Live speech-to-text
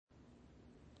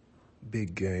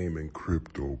Big Game and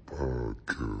Crypto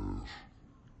Podcast.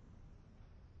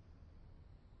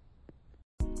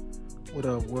 What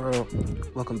up, world?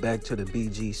 Welcome back to the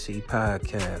BGC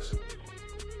Podcast.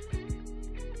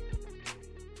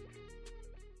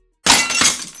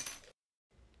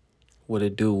 What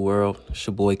it do, world? It's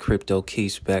your boy Crypto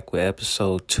Keys back with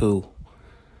episode 2.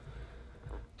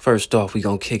 First off, we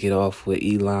gonna kick it off with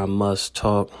Elon Musk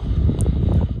talk.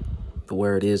 The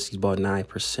word is he bought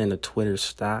 9% of Twitter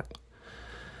stock.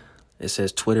 It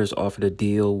says Twitter's offered a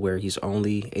deal where he's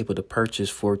only able to purchase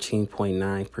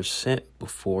 14.9%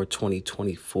 before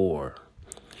 2024.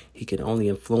 He can only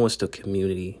influence the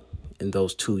community in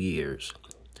those 2 years.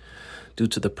 Due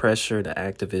to the pressure, the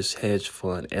activist hedge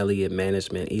fund Elliott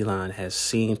Management, Elon has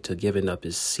seemed to given up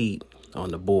his seat on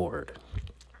the board.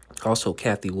 Also,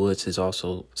 Cathie Woods has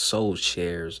also sold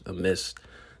shares amidst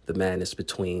the madness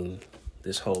between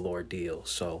this whole ordeal.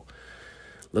 So,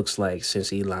 looks like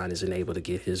since Elon isn't able to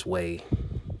get his way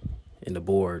in the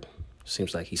board,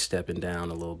 seems like he's stepping down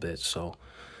a little bit. So,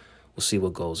 we'll see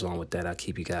what goes on with that. I'll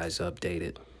keep you guys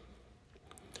updated.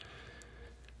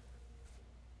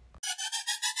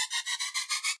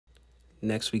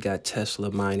 Next, we got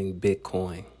Tesla mining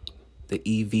Bitcoin. The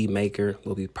EV maker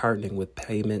will be partnering with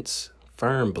payments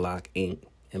firm Block Inc.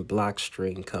 and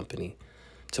Blockstream Company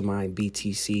to mine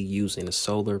BTC using a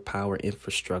solar power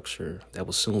infrastructure that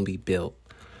will soon be built.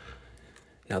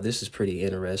 Now, this is pretty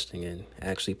interesting and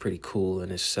actually pretty cool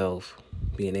in itself,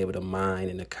 being able to mine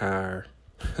in the car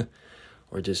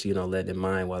or just, letting it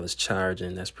mine while it's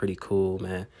charging. That's pretty cool,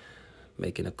 man.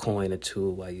 Making a coin or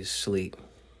two while you sleep.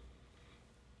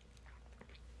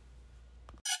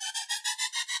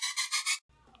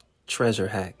 Trezor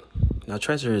hack. Now,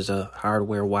 Trezor is a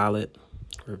hardware wallet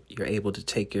where you're able to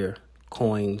take your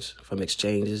coins from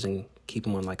exchanges and keep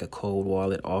them on like a cold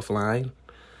wallet offline.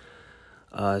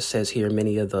 It says here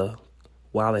many of the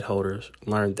wallet holders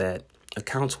learned that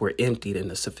accounts were emptied in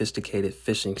a sophisticated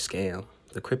phishing scam.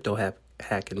 The crypto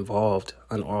hack involved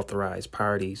unauthorized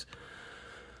parties,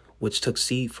 which took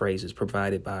seed phrases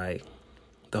provided by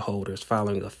the holders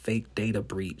following a fake data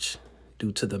breach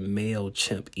due to the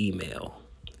MailChimp email.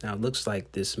 Now, it looks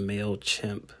like this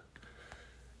MailChimp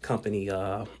company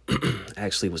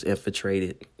actually was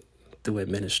infiltrated through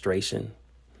administration,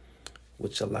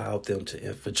 which allowed them to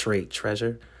infiltrate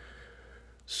Trezor.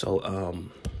 So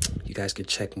you guys can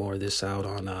check more of this out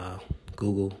on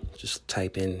Google. Just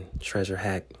type in Trezor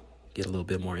hack, get a little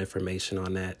bit more information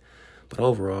on that. But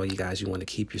overall, you want to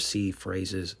keep your seed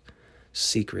phrases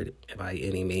secret by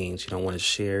any means. You don't want to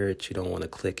share it. You don't want to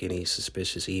click any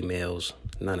suspicious emails.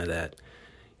 None of that.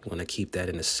 You want to keep that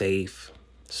in a safe,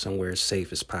 somewhere as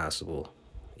safe as possible.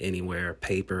 Anywhere,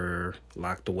 paper,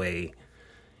 locked away.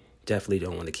 Definitely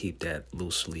don't want to keep that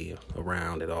loosely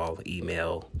around at all.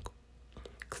 Email,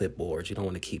 clipboards, you don't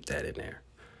want to keep that in there.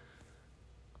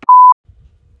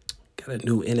 Got a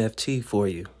new NFT for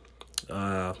you.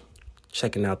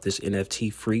 Checking out this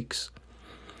NFT Freaks.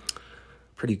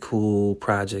 Pretty cool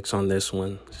projects on this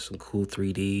one. Some cool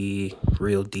 3D,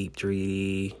 real deep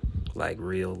 3D,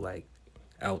 real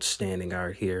outstanding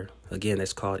art here. Again,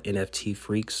 it's called NFT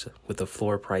Freaks with a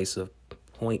floor price of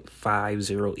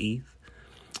 0.50 ETH.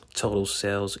 Total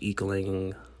sales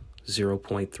equaling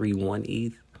 0.31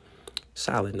 ETH.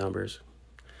 Solid numbers.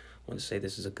 I want to say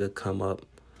this is a good come up.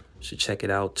 You should check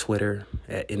it out. Twitter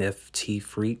at NFT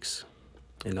Freaks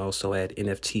and also at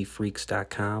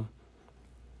NFTfreaks.com.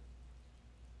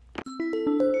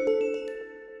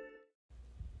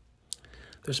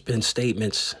 There's been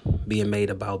statements being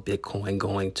made about Bitcoin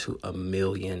going to $1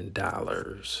 million.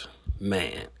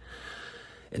 Man.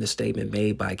 In a statement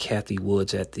made by Cathie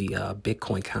Woods at the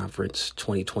Bitcoin Conference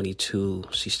 2022,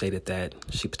 she stated that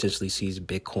she potentially sees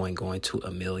Bitcoin going to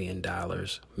 $1 million.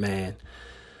 Man,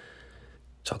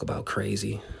 talk about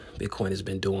crazy. Bitcoin has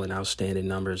been doing outstanding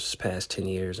numbers this past 10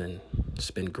 years, and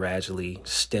it's been gradually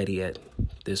steady at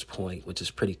this point, which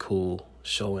is pretty cool,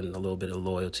 showing a little bit of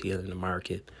loyalty in the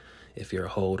market if you're a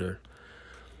holder.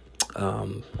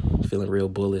 Feeling real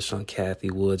bullish on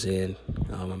Cathie Woods' end.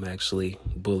 I'm actually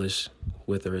bullish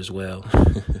with her as well.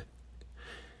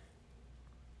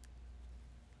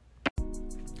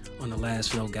 On the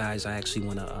last note, guys, I actually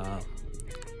want to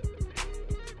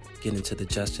get into the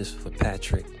justice for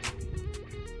Patrick.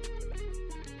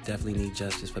 Definitely need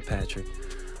justice for Patrick.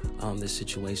 This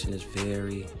situation is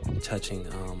very touching.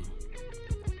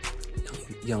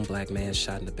 Young black man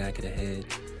shot in the back of the head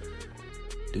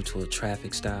due to a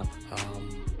traffic stop.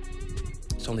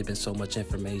 It's only been so much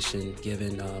information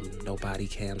given, no body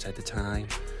cams at the time.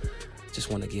 Just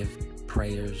want to give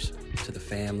prayers to the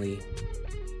family,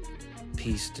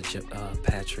 peace to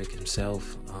Patrick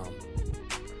himself.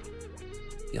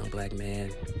 young black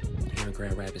man here in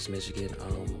Grand Rapids, Michigan.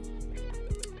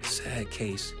 Sad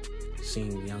case,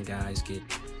 seeing young guys get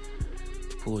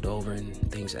pulled over and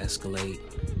things escalate.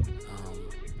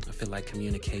 I feel like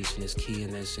communication is key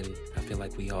in this, and I feel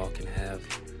like we all can have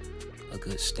a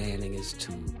good standing is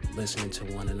to listening to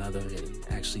one another and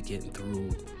actually getting through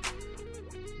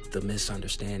the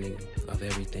misunderstanding of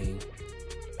everything.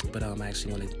 But I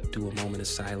actually want to do a moment of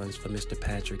silence for Mr.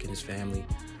 Patrick and his family.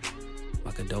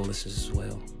 My condolences as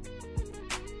well.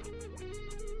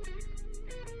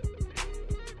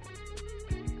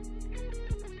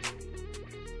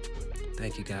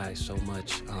 Thank you guys so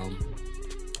much.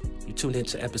 You tuned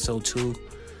into episode 2.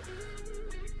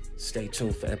 Stay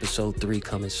tuned for episode 3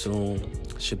 coming soon.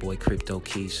 It's your boy Crypto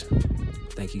Keys.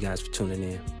 Thank you guys for tuning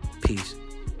in. Peace.